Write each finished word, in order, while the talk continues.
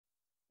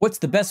What's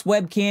the best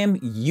webcam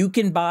you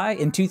can buy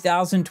in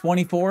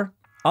 2024?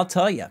 I'll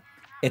tell you,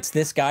 it's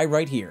this guy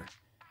right here,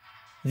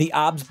 the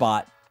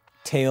OBSBOT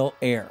Tail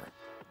Air.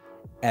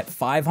 At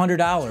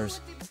 $500,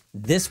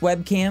 this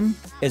webcam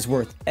is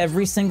worth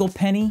every single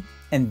penny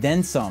and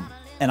then some.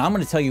 And I'm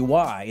going to tell you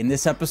why in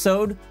this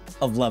episode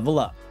of Level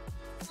Up.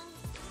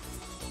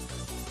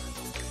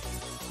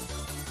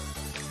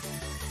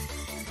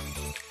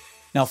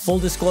 Now, full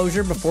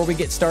disclosure, before we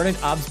get started,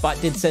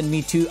 OBSBOT did send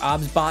me two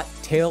OBSBOT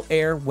Tail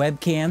Air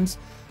webcams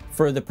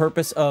for the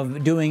purpose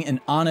of doing an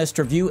honest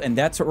review, and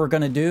that's what we're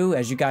going to do.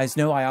 As you guys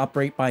know, I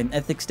operate by an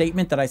ethics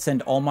statement that I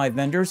send all my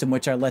vendors, in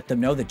which I let them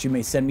know that you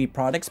may send me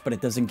products, but it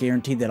doesn't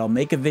guarantee that I'll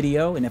make a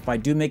video. And if I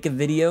do make a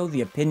video,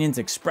 the opinions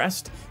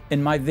expressed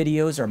in my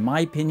videos are my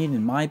opinion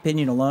and my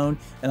opinion alone,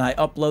 and I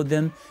upload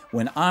them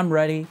when I'm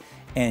ready,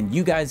 and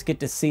you guys get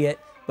to see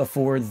it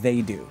before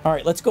they do. All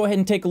right, let's go ahead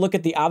and take a look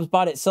at the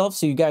OBSBOT itself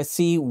so you guys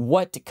see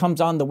what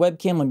comes on the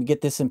webcam. Let me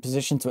get this in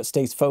position so it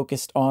stays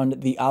focused on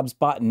the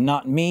OBSBOT and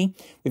not me.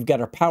 We've got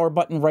our power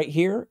button right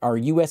here, our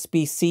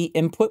USB-C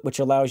input, which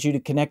allows you to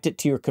connect it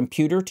to your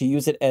computer to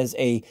use it as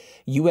a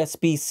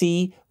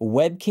USB-C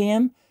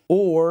webcam,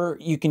 or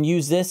you can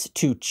use this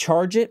to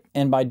charge it,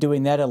 and by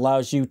doing that, it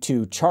allows you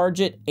to charge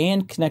it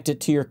and connect it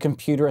to your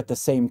computer at the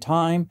same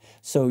time,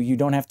 so you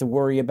don't have to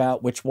worry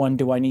about which one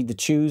do I need to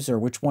choose or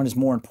which one is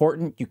more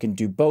important. You can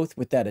do both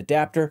with that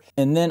adapter.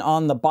 And then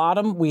on the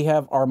bottom, we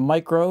have our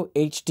micro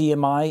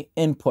HDMI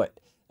input.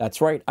 That's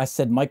right, I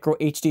said micro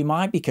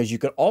HDMI because you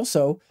could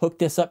also hook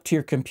this up to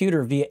your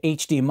computer via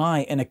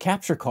HDMI and a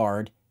capture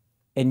card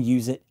and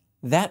use it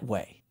that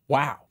way.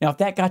 Wow. Now, if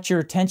that got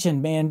your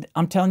attention, man,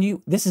 I'm telling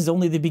you, this is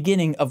only the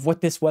beginning of what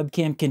this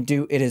webcam can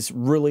do. It is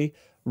really,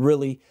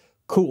 really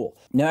cool.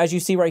 Now, as you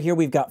see right here,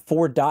 we've got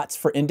 4 dots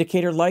for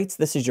indicator lights.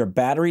 This is your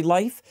battery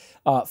life.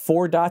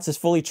 4 dots is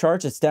fully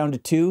charged. It's down to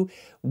 2.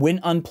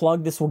 When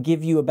unplugged, this will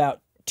give you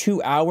about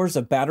 2 hours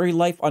of battery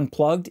life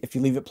unplugged. If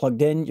you leave it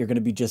plugged in, you're going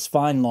to be just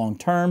fine long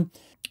term.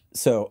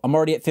 So I'm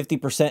already at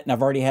 50%, and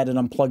I've already had it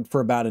unplugged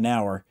for about an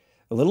hour,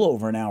 a little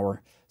over an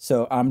hour.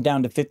 So I'm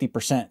down to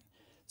 50%.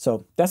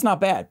 So that's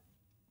not bad.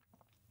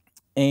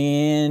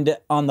 And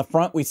on the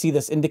front, we see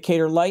this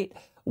indicator light.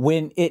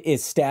 When it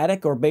is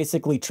static, or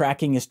basically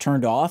tracking is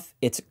turned off,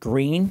 it's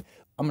green.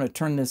 I'm going to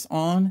turn this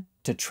on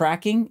to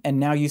tracking. And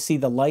now you see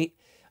the light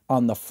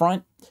on the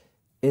front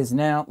is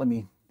now,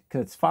 because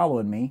it's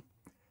following me.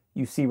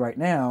 You see right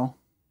now,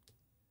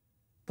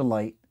 the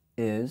light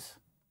is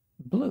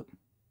blue.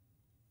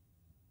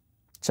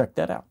 Check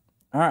that out.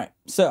 All right.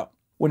 So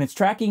when it's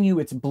tracking you,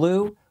 it's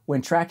blue.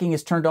 When tracking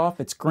is turned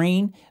off, it's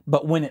green,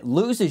 but when it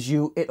loses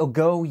you, it'll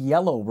go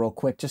yellow real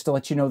quick, just to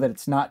let you know that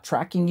it's not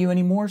tracking you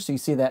anymore. So you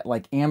see that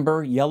like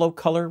amber yellow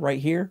color right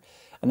here.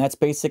 And that's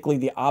basically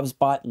the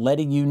OBSBOT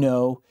letting you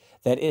know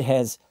that it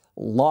has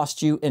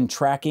lost you in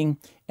tracking.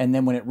 And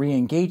then when it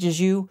re-engages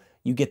you,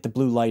 you get the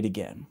blue light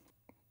again.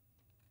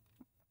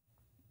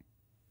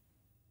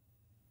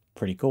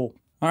 Pretty cool.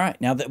 All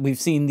right, now that we've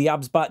seen the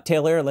OBSBOT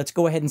Tail Air, let's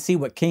go ahead and see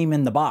what came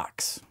in the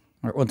box.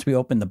 All right, once we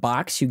open the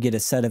box, you get a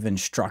set of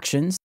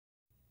instructions.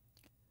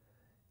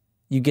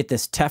 You get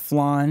this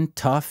Teflon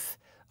tough,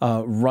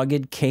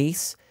 rugged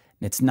case.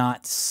 It's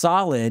not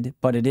solid,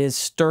 but it is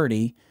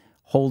sturdy.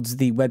 Holds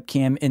the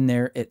webcam in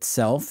there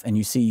itself. And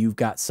you see you've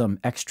got some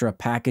extra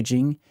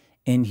packaging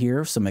in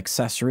here, some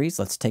accessories.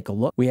 Let's take a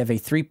look. We have a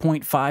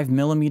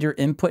 3.5mm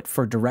input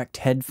for direct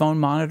headphone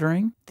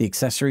monitoring. The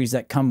accessories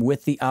that come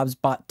with the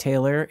OBSBOT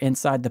Tail Air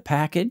inside the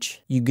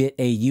package. You get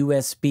a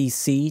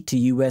USB-C to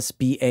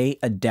USB-A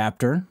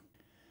adapter.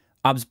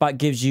 OBSBOT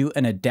gives you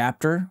an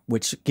adapter,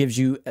 which gives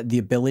you the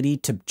ability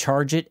to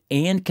charge it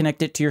and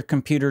connect it to your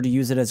computer to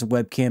use it as a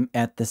webcam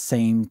at the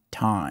same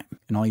time.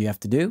 And all you have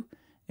to do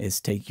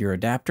is take your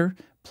adapter,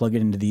 plug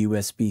it into the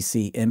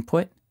USB-C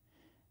input,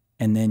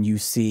 and then you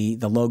see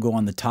the logo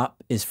on the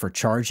top is for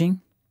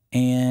charging,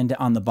 and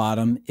on the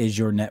bottom is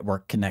your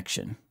network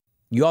connection.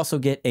 You also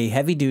get a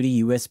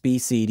heavy-duty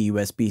USB-C to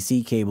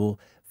USB-C cable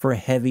for a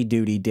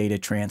heavy-duty data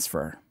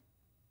transfer.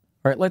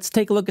 All right, let's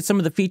take a look at some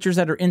of the features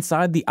that are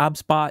inside the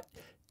OBSBOT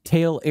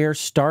Tail Air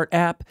Start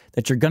app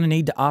that you're going to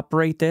need to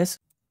operate this.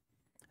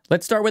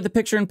 Let's start with the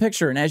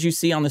picture-in-picture, and as you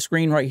see on the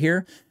screen right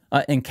here,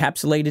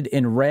 encapsulated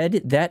in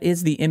red, that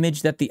is the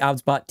image that the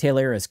OBSBOT Tail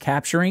Air is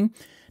capturing.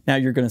 Now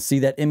you're going to see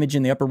that image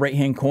in the upper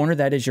right-hand corner.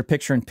 That is your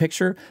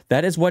picture-in-picture.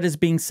 That is what is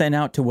being sent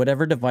out to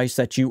whatever device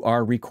that you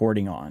are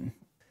recording on.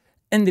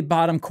 In the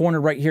bottom corner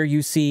right here,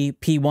 you see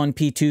P1,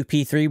 P2,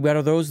 P3. What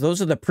are those?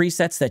 Those are the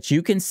presets that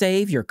you can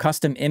save, your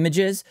custom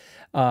images.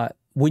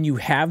 When you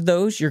have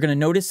those, you're going to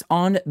notice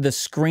on the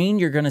screen,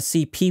 you're going to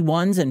see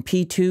P1s and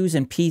P2s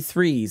and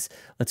P3s.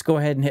 Let's go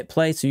ahead and hit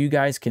play so you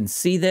guys can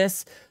see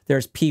this.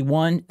 There's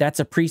P1.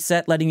 That's a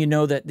preset letting you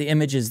know that the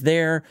image is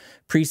there.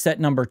 Preset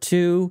number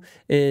 2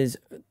 is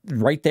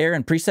right there,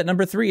 and preset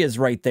number 3 is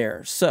right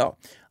there. So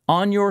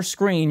on your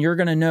screen, you're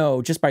going to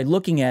know just by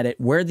looking at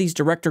it where these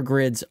director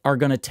grids are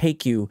going to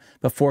take you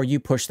before you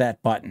push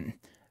that button.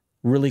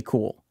 Really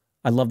cool.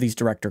 I love these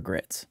director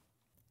grids.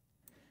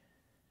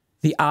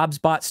 The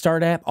OBSBOT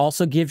Start app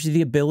also gives you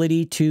the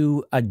ability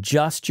to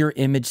adjust your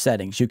image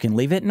settings. You can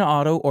leave it in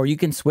auto, or you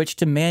can switch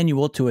to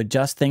manual to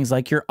adjust things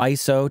like your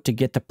ISO to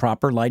get the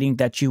proper lighting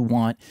that you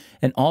want,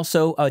 and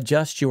also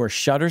adjust your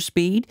shutter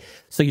speed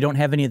so you don't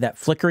have any of that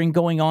flickering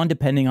going on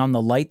depending on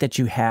the light that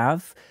you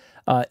have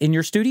in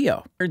your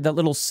studio. That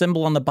little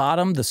symbol on the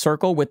bottom, the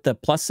circle with the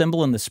plus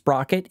symbol and the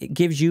sprocket, it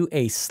gives you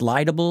a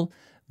slidable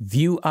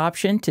view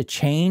option to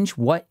change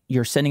what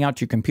you're sending out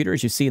to your computer,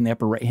 as you see in the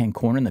upper right-hand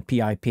corner in the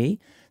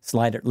PIP.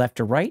 Slide it left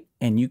to right,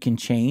 and you can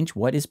change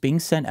what is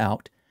being sent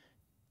out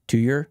to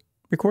your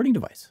recording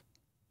device.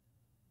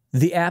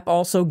 The app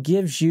also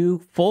gives you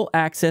full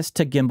access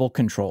to gimbal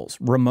controls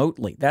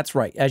remotely. That's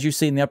right. As you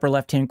see in the upper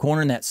left-hand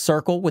corner in that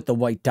circle with the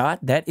white dot,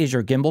 that is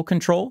your gimbal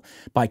control.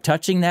 By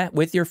touching that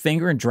with your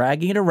finger and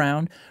dragging it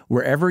around,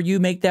 wherever you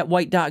make that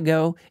white dot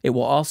go, it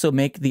will also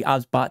make the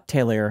OBSBOT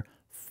Tail Air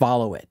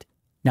follow it.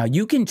 Now,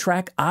 you can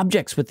track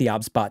objects with the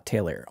OBSBOT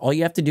Tail Air. All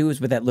you have to do is,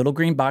 with that little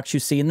green box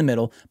you see in the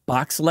middle,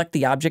 box select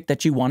the object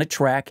that you want to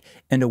track,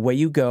 and away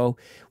you go.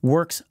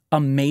 Works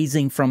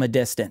amazing from a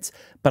distance.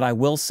 But I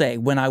will say,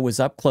 when I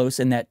was up close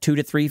in that 2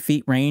 to 3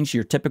 feet range,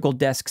 your typical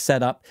desk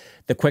setup,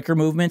 the quicker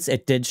movements,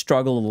 it did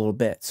struggle a little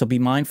bit. So be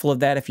mindful of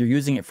that if you're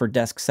using it for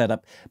desk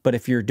setup. But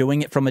if you're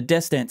doing it from a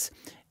distance,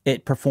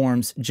 it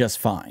performs just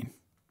fine.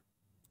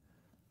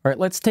 All right,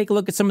 let's take a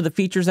look at some of the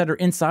features that are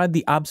inside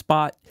the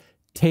OBSBOT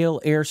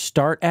Tail Air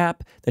Start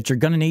app that you're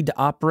going to need to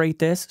operate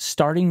this,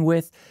 starting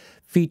with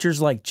features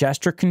like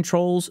gesture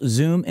controls,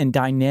 zoom, and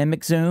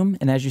dynamic zoom.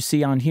 And as you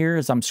see on here,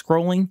 as I'm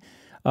scrolling,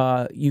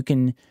 you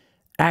can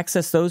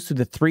access those through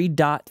the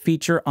 3-dot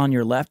feature on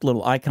your left,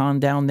 little icon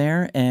down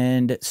there.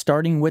 And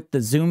starting with the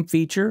zoom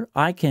feature,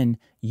 I can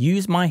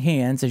use my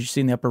hands, as you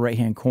see in the upper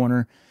right-hand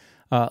corner.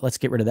 Let's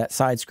get rid of that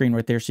side screen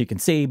right there so you can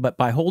see. But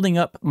by holding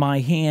up my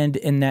hand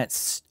in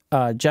that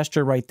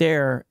gesture right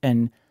there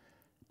and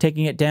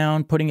taking it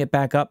down, putting it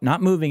back up,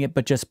 not moving it,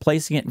 but just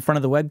placing it in front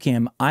of the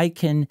webcam, I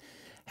can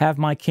have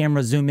my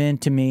camera zoom in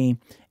to me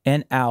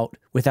and out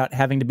without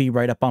having to be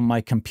right up on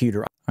my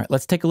computer. All right,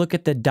 let's take a look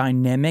at the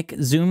dynamic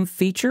zoom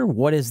feature.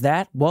 What is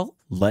that? Well,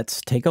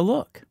 let's take a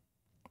look.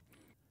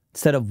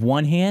 Instead of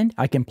one hand,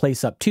 I can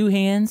place up 2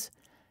 hands,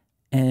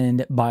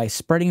 and by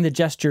spreading the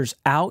gestures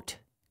out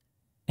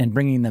and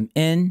bringing them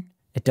in,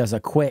 it does a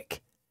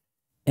quick,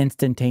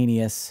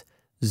 instantaneous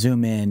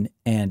zoom in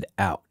and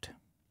out.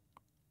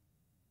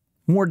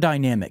 More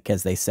dynamic,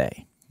 as they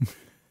say.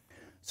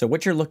 So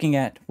what you're looking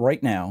at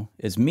right now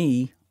is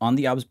me on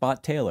the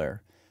OBSBOT Tail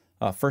Air.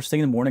 First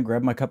thing in the morning,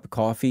 grab my cup of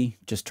coffee,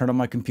 just turn on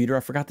my computer.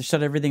 I forgot to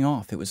shut everything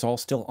off. It was all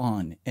still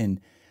on. And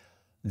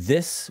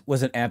this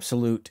was an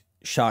absolute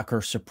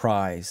shocker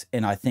surprise,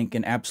 and I think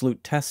an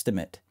absolute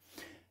testament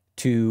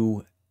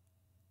to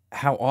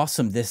how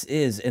awesome this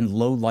is in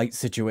low light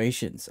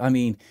situations. I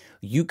mean,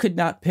 you could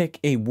not pick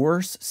a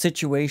worse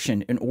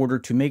situation in order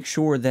to make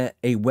sure that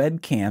a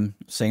webcam,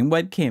 same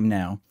webcam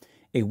now,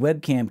 a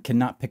webcam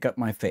cannot pick up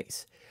my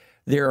face.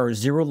 There are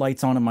 0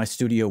 lights on in my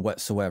studio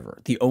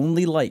whatsoever. The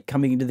only light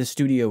coming into the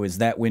studio is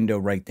that window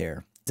right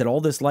there. That all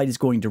this light is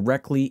going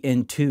directly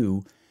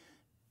into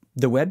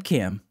the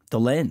webcam, the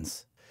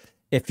lens.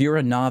 If you're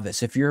a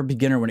novice, if you're a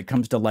beginner when it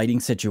comes to lighting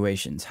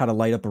situations, how to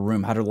light up a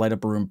room, how to light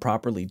up a room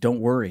properly,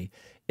 don't worry.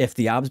 If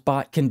the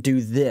OBSBOT can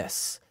do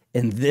this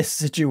in this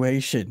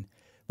situation,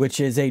 which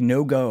is a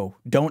no-go,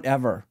 don't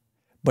ever,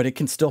 but it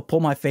can still pull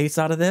my face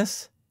out of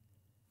this,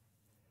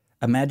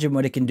 imagine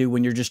what it can do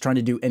when you're just trying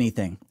to do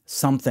anything,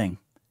 something.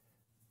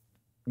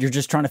 You're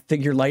just trying to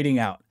figure lighting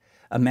out.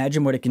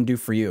 Imagine what it can do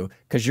for you,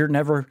 because you're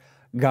never,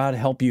 God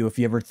help you if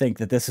you ever think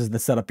that this is the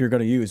setup you're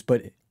going to use,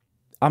 but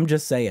I'm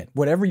just saying,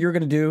 whatever you're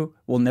going to do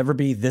will never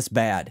be this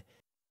bad.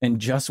 And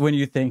just when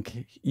you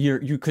think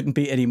you couldn't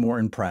be any more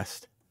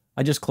impressed.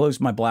 I just closed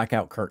my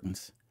blackout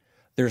curtains.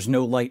 There's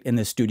no light in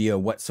the studio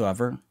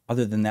whatsoever,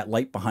 other than that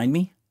light behind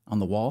me on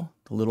the wall,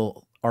 the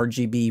little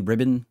RGB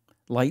ribbon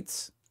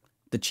lights,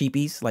 the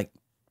cheapies, like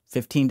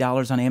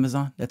 $15 on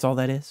Amazon. That's all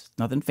that is.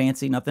 Nothing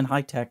fancy, nothing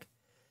high tech.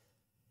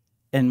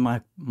 And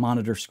my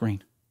monitor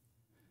screen.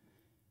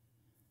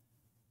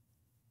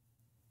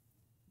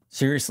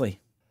 Seriously.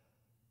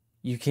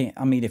 You can't,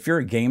 I mean, if you're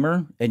a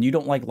gamer and you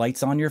don't like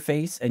lights on your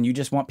face and you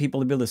just want people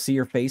to be able to see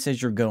your face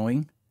as you're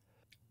going,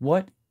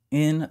 what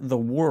in the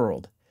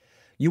world?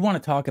 You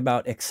want to talk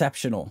about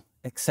exceptional,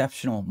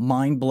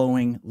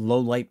 mind-blowing low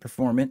light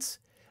performance?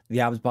 The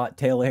OBSBOT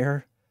Tail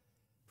Air.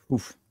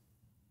 Oof.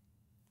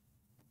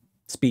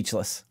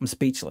 Speechless. I'm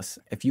speechless.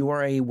 If you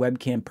are a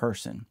webcam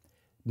person,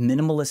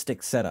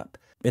 minimalistic setup,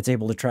 it's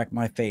able to track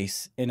my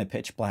face in a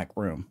pitch black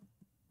room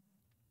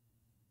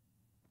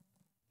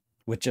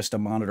with just a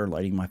monitor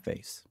lighting my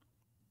face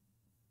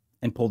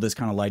and pull this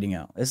kind of lighting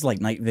out. It's like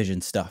night vision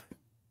stuff.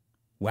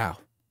 Wow.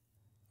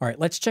 All right,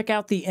 let's check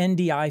out the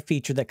NDI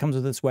feature that comes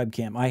with this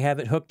webcam. I have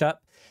it hooked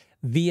up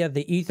via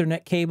the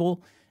Ethernet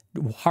cable,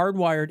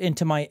 hardwired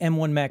into my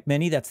M1 Mac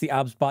Mini. That's the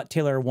OBSBOT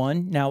Tail Air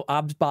 1. Now,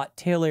 OBSBOT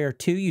Tail Air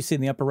 2, you see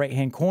in the upper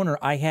right-hand corner,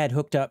 I had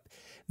hooked up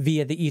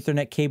via the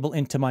Ethernet cable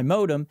into my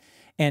modem.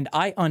 and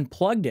I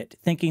unplugged it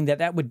thinking that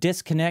that would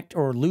disconnect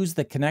or lose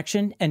the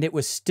connection, and it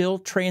was still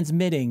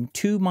transmitting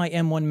to my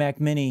M1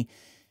 Mac Mini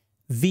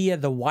via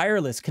the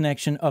wireless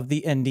connection of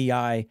the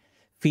NDI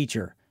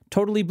feature.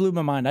 Totally blew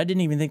my mind. I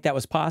didn't even think that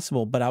was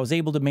possible, but I was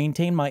able to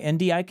maintain my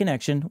NDI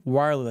connection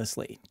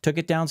wirelessly. Took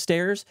it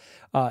downstairs,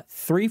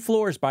 3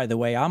 floors, by the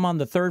way. I'm on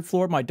the 3rd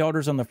floor. My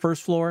daughter's on the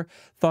 1st floor.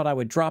 Thought I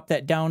would drop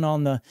that down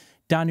on the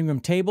dining room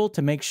table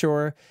to make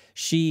sure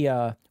she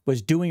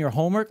was doing her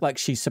homework like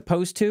she's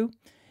supposed to.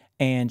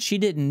 And she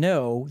didn't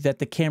know that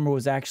the camera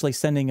was actually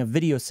sending a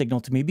video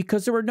signal to me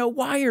because there were no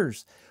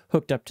wires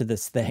hooked up to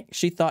this thing.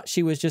 She thought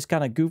she was just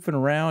kind of goofing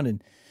around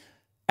and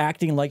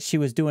acting like she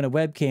was doing a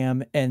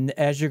webcam. And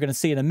as you're going to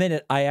see in a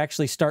minute, I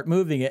actually start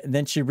moving it. And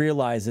then she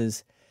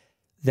realizes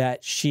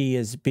that she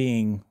is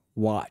being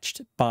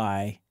watched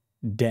by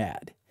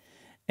Dad.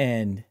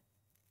 And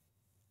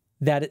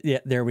that, yeah,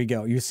 there we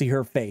go. You see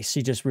her face.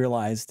 She just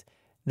realized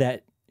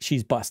that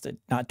she's busted,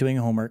 not doing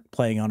homework,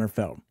 playing on her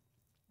phone.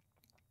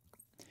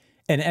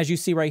 And as you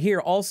see right here,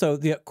 also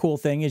the cool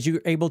thing is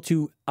you're able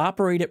to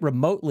operate it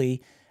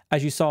remotely,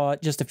 as you saw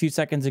just a few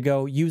seconds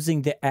ago,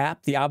 using the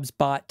app, the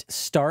OBSBOT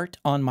Start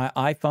on my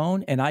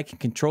iPhone, and I can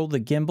control the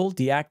gimbal,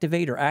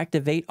 deactivate or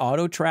activate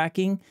auto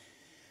tracking.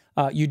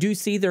 You do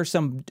see there's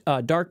some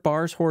dark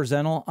bars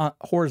horizontal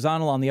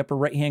on the upper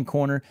right-hand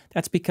corner.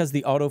 That's because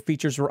the auto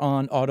features were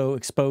on, auto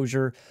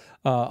exposure,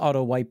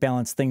 auto white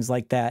balance, things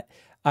like that.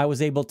 I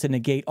was able to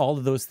negate all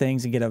of those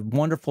things and get a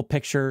wonderful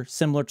picture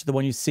similar to the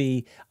one you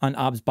see on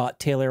OBSBOT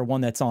Tail Air,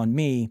 one that's on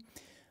me,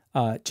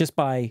 just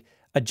by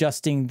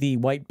adjusting the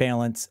white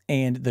balance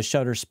and the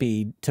shutter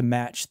speed to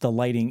match the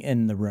lighting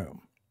in the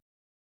room.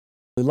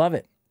 We love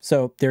it.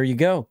 So there you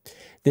go.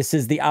 This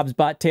is the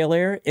OBSBOT Tail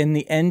Air in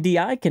the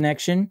NDI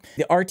connection.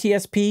 The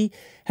RTSP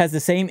has the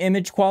same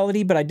image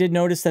quality, but I did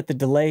notice that the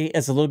delay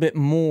is a little bit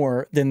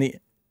more than the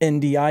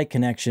NDI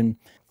connection.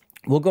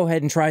 We'll go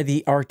ahead and try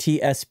the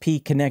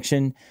RTSP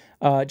connection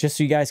just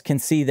so you guys can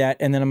see that,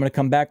 and then I'm going to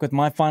come back with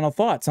my final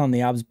thoughts on the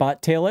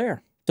OBSBOT Tail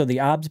Air. So the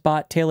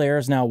OBSBOT Tail Air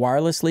is now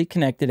wirelessly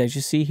connected, as you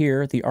see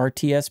here, the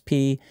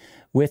RTSP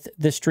with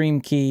the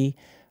stream key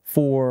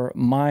for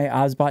my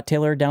OBSBOT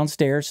Tail Air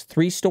downstairs,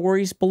 3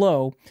 stories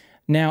below.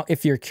 Now,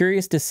 if you're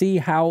curious to see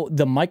how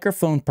the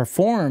microphone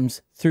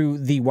performs through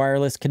the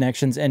wireless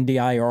connections,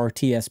 NDI or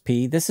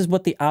RTSP, this is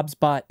what the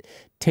OBSBOT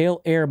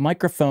Tail Air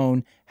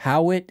microphone,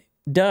 how it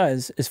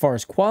does as far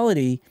as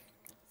quality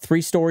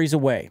 3 stories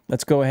away.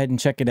 Let's go ahead and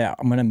check it out.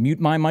 I'm going to mute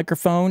my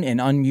microphone and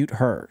unmute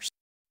hers.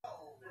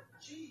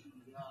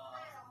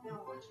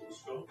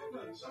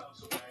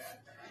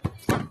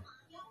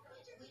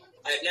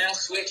 I've now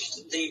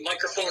switched the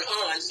microphone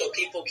on so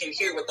people can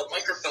hear what the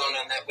microphone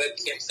on that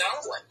webcam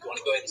sounds like. You want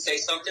to go ahead and say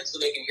something so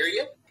they can hear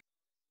you?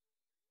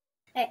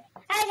 Okay.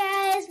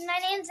 Hi guys, my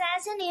name's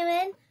Addison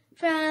Newman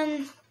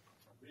from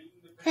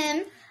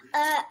him.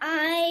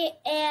 I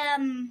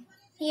am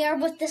here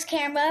with this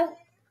camera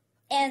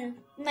and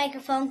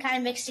microphone kind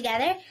of mixed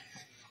together.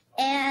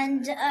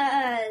 And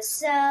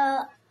so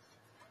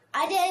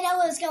I didn't know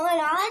what was going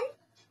on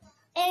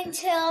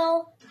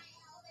until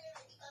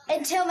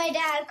my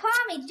dad called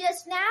me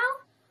just now,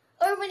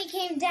 or when he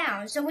came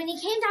down. So when he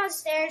came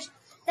downstairs,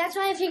 that's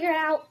when I figured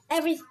out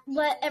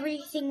what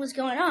everything was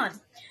going on.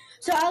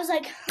 So I was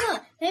like,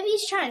 maybe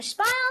he's trying to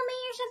spy on me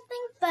or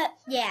something. But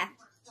yeah,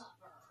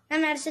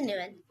 I'm Addison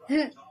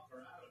Newman.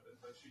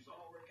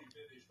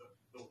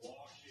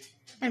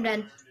 I'm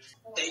done.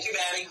 Thank you,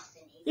 Daddy.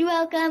 You're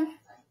welcome.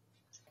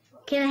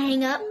 Can I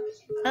hang up?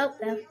 Oh,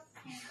 no. You're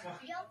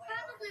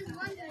probably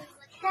wondering,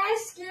 that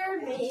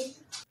scared me.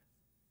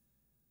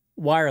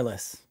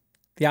 Wireless,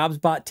 the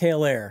OBSBOT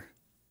Tail Air.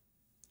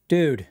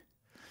 Dude.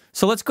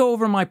 So let's go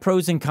over my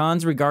pros and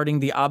cons regarding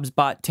the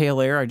OBSBOT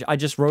Tail Air. I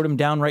just wrote them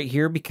down right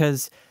here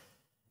because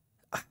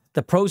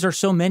the pros are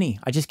so many.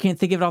 I just can't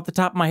think of it off the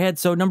top of my head.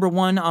 So number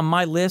 1 on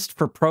my list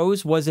for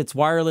pros was its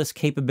wireless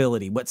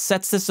capability. What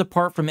sets this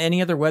apart from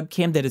any other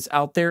webcam that is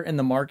out there in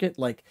the market,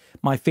 like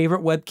my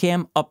favorite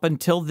webcam up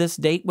until this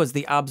date was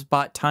the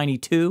OBSBOT Tiny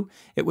 2.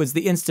 It was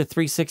the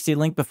Insta360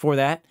 Link before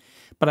that.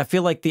 But I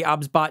feel like the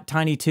OBSBOT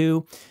Tiny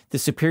 2, the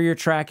superior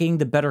tracking,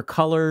 the better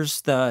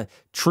colors, the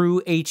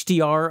true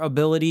HDR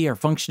ability or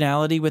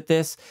functionality with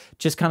this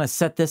just kind of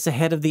set this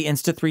ahead of the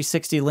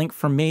Insta360 Link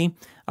for me.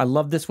 I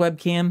love this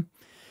webcam.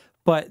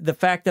 But the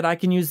fact that I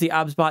can use the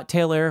OBSBOT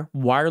Tail Air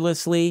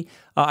wirelessly,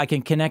 I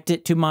can connect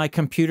it to my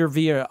computer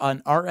via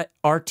an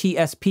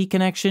RTSP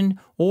connection,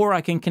 or I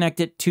can connect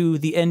it to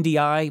the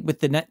NDI with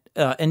the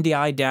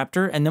NDI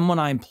adapter. And then when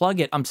I unplug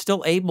it, I'm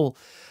still able,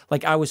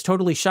 like I was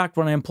totally shocked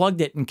when I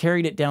unplugged it and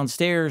carried it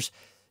downstairs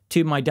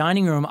to my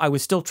dining room, I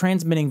was still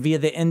transmitting via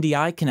the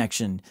NDI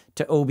connection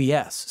to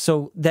OBS.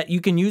 So that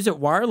you can use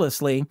it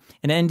wirelessly,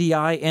 an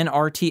NDI and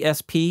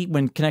RTSP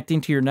when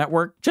connecting to your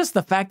network. Just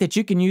the fact that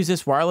you can use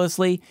this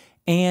wirelessly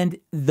and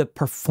the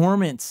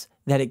performance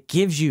that it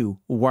gives you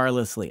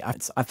wirelessly.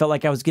 I felt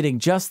like I was getting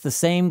just the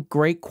same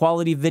great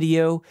quality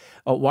video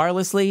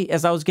wirelessly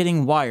as I was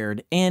getting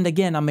wired. And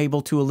again, I'm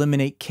able to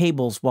eliminate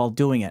cables while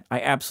doing it. I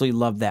absolutely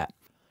love that.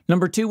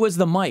 Number 2 was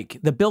the mic.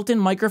 The built-in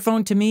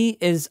microphone to me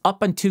is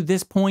up until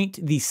this point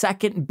the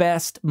second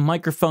best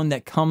microphone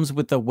that comes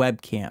with the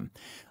webcam.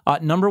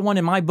 Number 1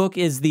 in my book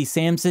is the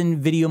Samson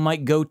Video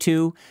Mic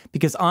Go-To,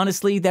 because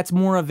honestly, that's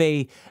more of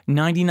a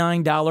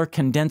 $99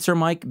 condenser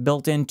mic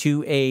built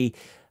into a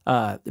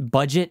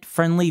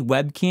budget-friendly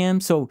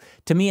webcam. So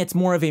to me, it's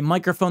more of a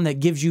microphone that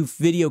gives you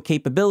video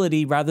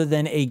capability rather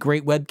than a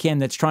great webcam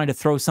that's trying to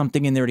throw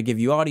something in there to give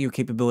you audio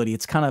capability.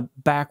 It's kind of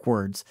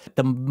backwards.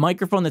 The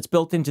microphone that's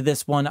built into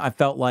this one, I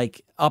felt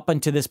like up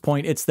until this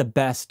point, it's the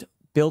best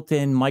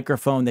built-in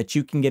microphone that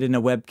you can get in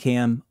a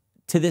webcam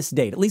to this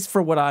date, at least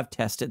for what I've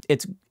tested.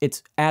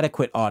 It's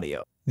adequate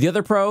audio. The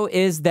other pro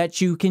is that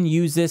you can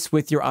use this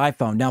with your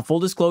iPhone. Now, full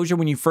disclosure,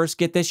 when you first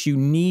get this, you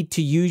need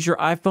to use your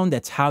iPhone.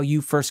 That's how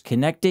you first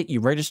connect it. You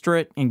register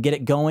it and get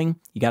it going.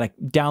 You got to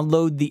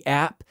download the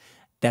app.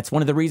 That's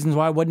one of the reasons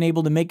why I wasn't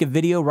able to make a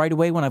video right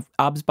away when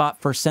OBSBOT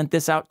first sent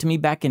this out to me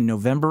back in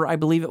November, I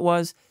believe it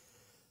was.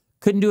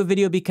 Couldn't do a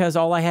video because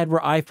all I had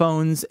were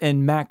iPhones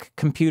and Mac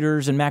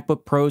computers and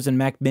MacBook Pros and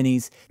Mac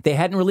Minis. They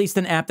hadn't released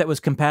an app that was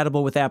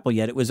compatible with Apple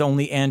yet. It was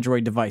only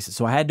Android devices,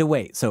 so I had to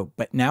wait.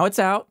 But now it's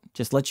out.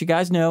 Just let you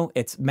guys know,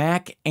 it's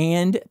Mac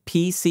and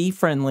PC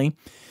friendly,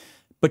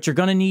 but you're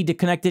going to need to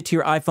connect it to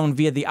your iPhone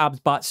via the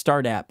OBSBOT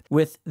Start app.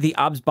 With the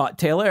OBSBOT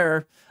Tail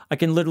Air, I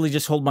can literally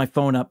just hold my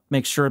phone up,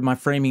 make sure my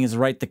framing is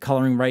right, the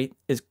coloring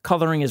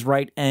is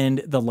right,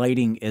 and the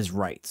lighting is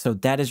right. So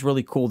that is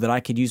really cool that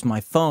I could use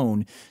my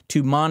phone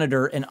to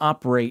monitor and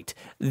operate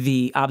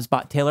the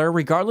OBSBOT Tail Air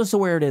regardless of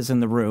where it is in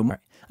the room.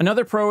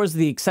 Another pro is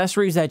the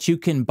accessories that you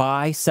can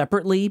buy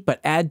separately but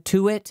add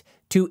to it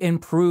to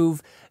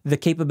improve the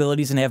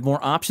capabilities and have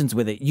more options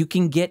with it. You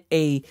can get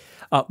a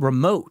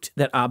remote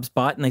that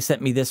OBSBOT, and they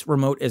sent me this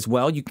remote as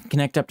well. You can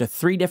connect up to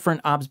 3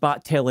 different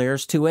OBSBOT Tail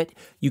Airs to it.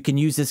 You can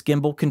use this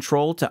gimbal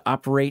control to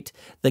operate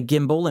the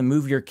gimbal and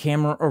move your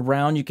camera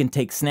around. You can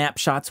take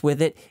snapshots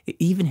with it. It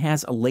even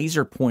has a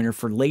laser pointer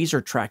for laser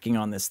tracking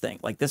on this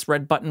thing. Like this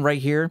red button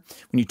right here,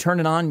 when you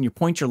turn it on and you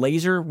point your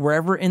laser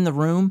wherever in the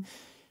room,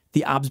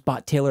 the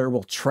OBSBOT Tail Air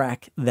will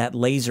track that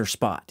laser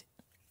spot.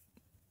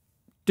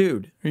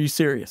 Dude, are you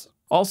serious?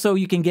 Also,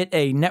 you can get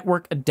a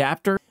network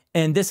adapter,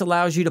 and this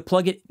allows you to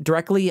plug it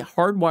directly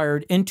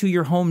hardwired into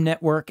your home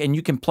network, and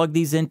you can plug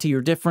these into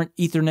your different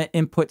Ethernet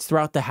inputs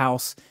throughout the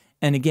house,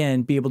 and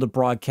again, be able to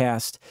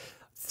broadcast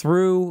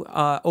through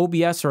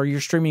OBS or your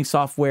streaming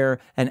software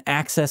and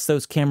access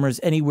those cameras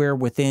anywhere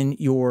within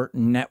your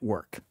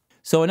network.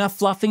 So enough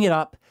fluffing it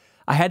up.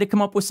 I had to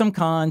come up with some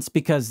cons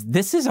because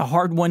this is a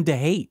hard one to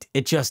hate.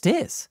 It just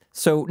is.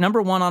 So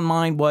number 1 on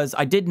mine was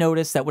I did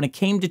notice that when it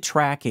came to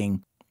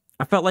tracking,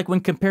 I felt like when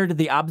compared to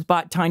the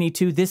OBSBOT Tiny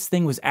 2, this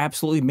thing was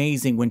absolutely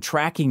amazing when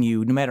tracking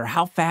you, no matter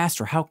how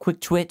fast or how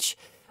quick twitch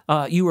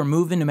you were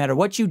moving, no matter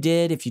what you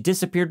did. If you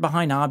disappeared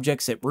behind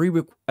objects, it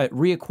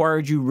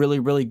reacquired you really,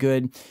 really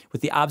good.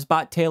 With the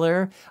OBSBOT Tail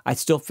Air, I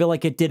still feel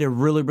like it did a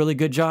really, really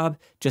good job,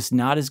 just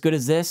not as good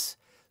as this.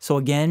 So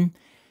again,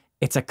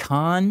 it's a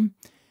con,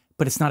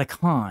 but it's not a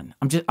con.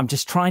 I'm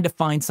just trying to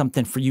find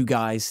something for you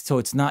guys so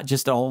it's not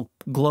just all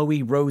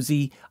glowy,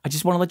 rosy. I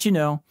just want to let you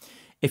know,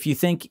 if you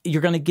think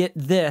you're going to get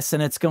this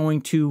and it's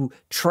going to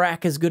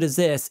track as good as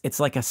this,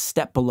 it's like a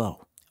step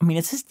below. I mean,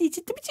 it's just a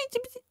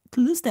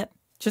little step,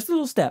 just a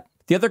little step.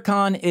 The other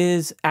con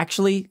is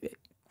actually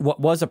what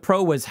was a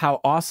pro was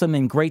how awesome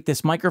and great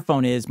this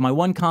microphone is. My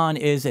one con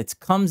is it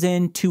comes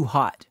in too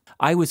hot.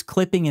 I was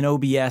clipping in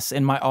OBS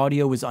and my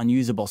audio was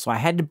unusable, so I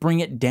had to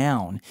bring it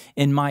down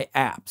in my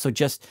app. So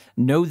just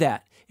know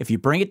that. If you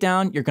bring it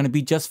down, you're going to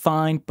be just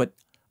fine, but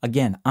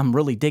again, I'm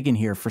really digging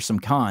here for some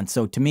cons.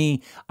 So to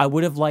me, I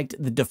would have liked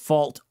the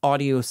default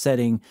audio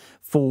setting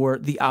for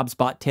the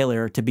OBSBOT Tail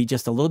Air to be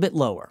just a little bit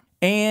lower.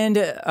 And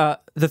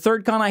the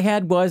third con I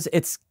had was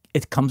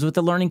it comes with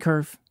the learning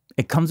curve.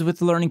 It comes with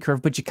the learning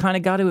curve, but you kind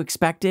of got to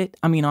expect it.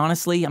 I mean,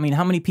 honestly,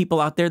 how many people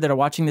out there that are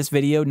watching this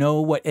video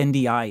know what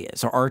NDI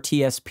is or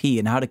RTSP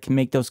and how to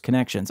make those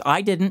connections?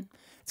 I didn't.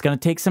 It's going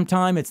to take some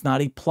time. It's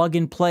not a plug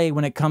and play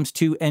when it comes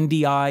to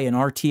NDI and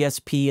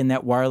RTSP and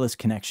that wireless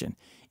connection.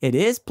 It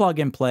is plug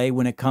and play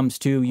when it comes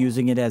to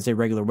using it as a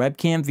regular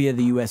webcam via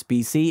the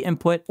USB-C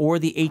input or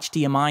the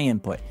HDMI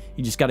input.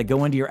 You just got to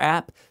go into your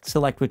app,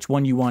 select which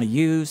one you want to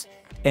use,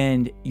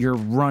 and you're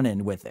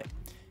running with it.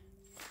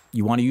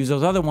 You want to use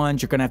those other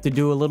ones, you're going to have to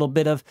do a little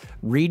bit of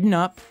reading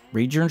up,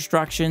 read your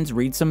instructions,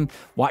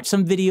 watch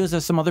some videos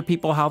of some other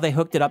people, how they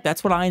hooked it up.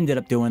 That's what I ended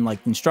up doing.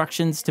 Like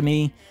instructions to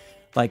me,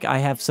 like I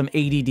have some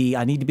ADD.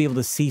 I need to be able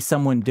to see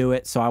someone do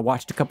it. So I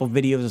watched a couple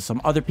videos of some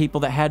other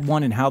people that had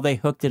one and how they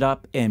hooked it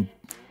up, and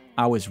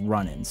I was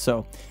running.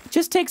 So it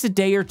just takes a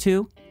day or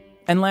two.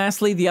 And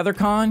lastly, the other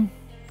con,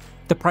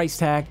 the price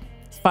tag.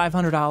 It's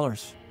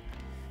 $500.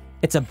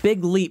 It's a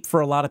big leap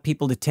for a lot of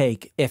people to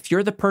take. If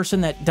you're the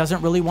person that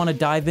doesn't really want to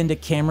dive into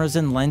cameras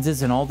and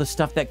lenses and all the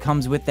stuff that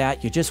comes with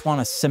that, you just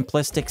want a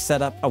simplistic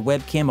setup, a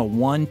webcam, a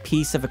one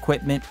piece of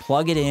equipment,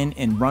 plug it in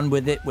and run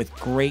with it with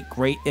great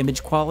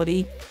image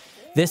quality,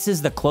 this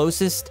is the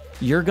closest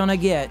you're going to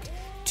get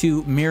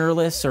to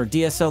mirrorless or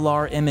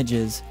DSLR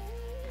images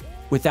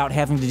without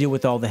having to deal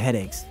with all the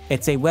headaches.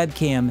 It's a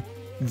webcam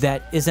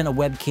that isn't a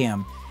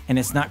webcam, and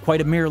it's not quite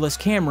a mirrorless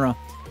camera,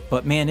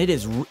 but man, it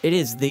is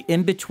the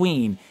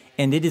in-between,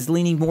 and it is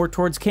leaning more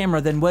towards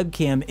camera than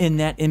webcam in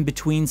that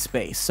in-between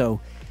space. So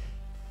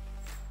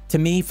to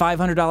me,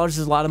 $500 is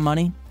a lot of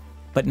money,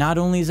 but not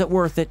only is it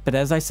worth it, but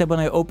as I said when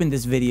I opened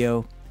this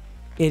video,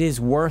 it is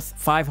worth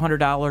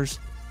 $500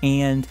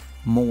 and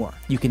more.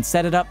 You can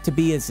set it up to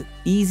be as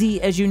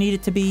easy as you need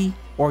it to be,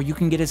 or you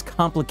can get as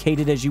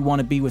complicated as you want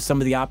to be with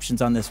some of the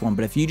options on this one.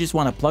 But if you just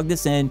want to plug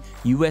this in,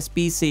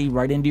 USB-C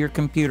right into your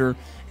computer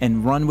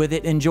and run with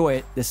it, enjoy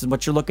it, this is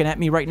what you're looking at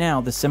me right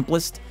now, the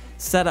simplest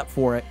setup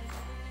for it.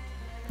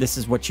 This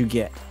is what you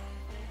get.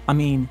 I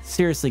mean,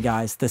 seriously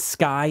guys, the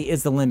sky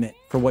is the limit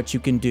for what you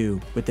can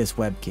do with this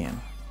webcam.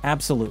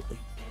 Absolutely.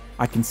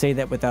 I can say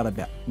that without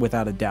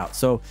a doubt.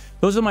 So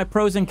those are my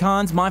pros and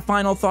cons, my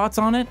final thoughts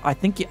on it. I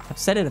think I've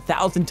said it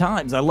 1,000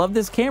 times. I love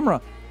this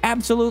camera.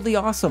 Absolutely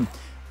awesome.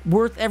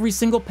 Worth every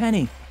single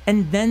penny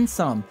and then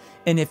some.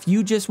 And if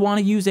you just want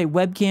to use a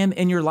webcam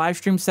in your live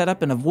stream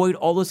setup and avoid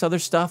all this other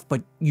stuff,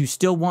 but you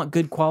still want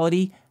good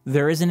quality,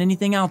 there isn't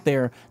anything out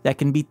there that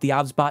can beat the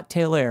OBSBOT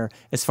Tail Air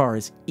as far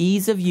as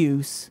ease of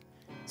use,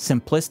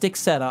 simplistic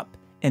setup,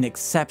 and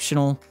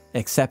exceptional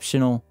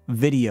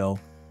video.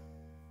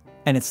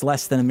 And it's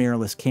less than a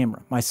mirrorless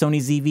camera. My Sony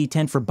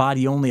ZV-10 for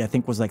body only, I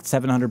think, was like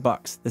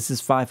 $700. This is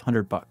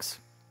 $500.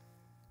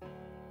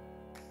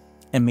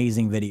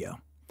 Amazing video.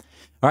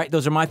 All right,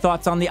 those are my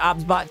thoughts on the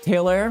OBSBOT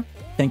Tail Air.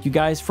 Thank you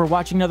guys for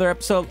watching another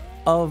episode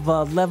of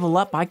Level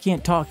Up. I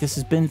can't talk. This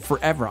has been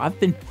forever.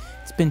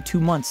 It's been 2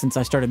 months since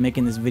I started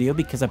making this video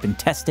because I've been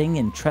testing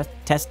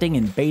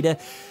and beta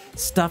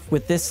stuff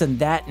with this and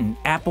that, and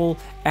Apple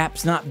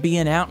apps not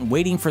being out and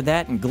waiting for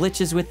that, and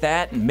glitches with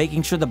that, and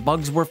making sure the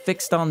bugs were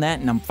fixed on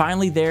that. And I'm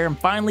finally there. I'm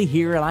finally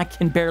here, and I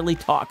can barely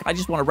talk. I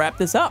just want to wrap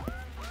this up.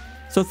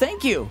 So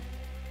thank you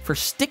for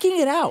sticking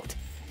it out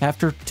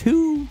after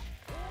 2,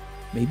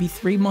 maybe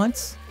 3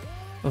 months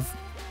of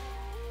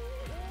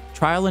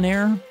trial and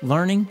error,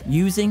 learning,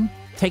 using,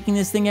 taking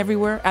this thing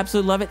everywhere.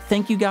 Absolutely love it.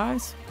 Thank you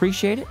guys.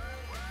 Appreciate it.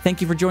 Thank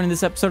you for joining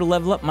this episode of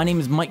Level Up. My name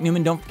is Mike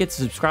Newman. Don't forget to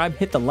subscribe,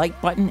 hit the like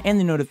button and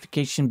the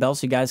notification bell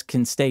so you guys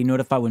can stay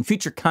notified when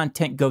future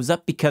content goes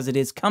up, because it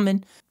is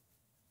coming.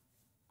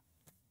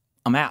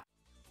 I'm out.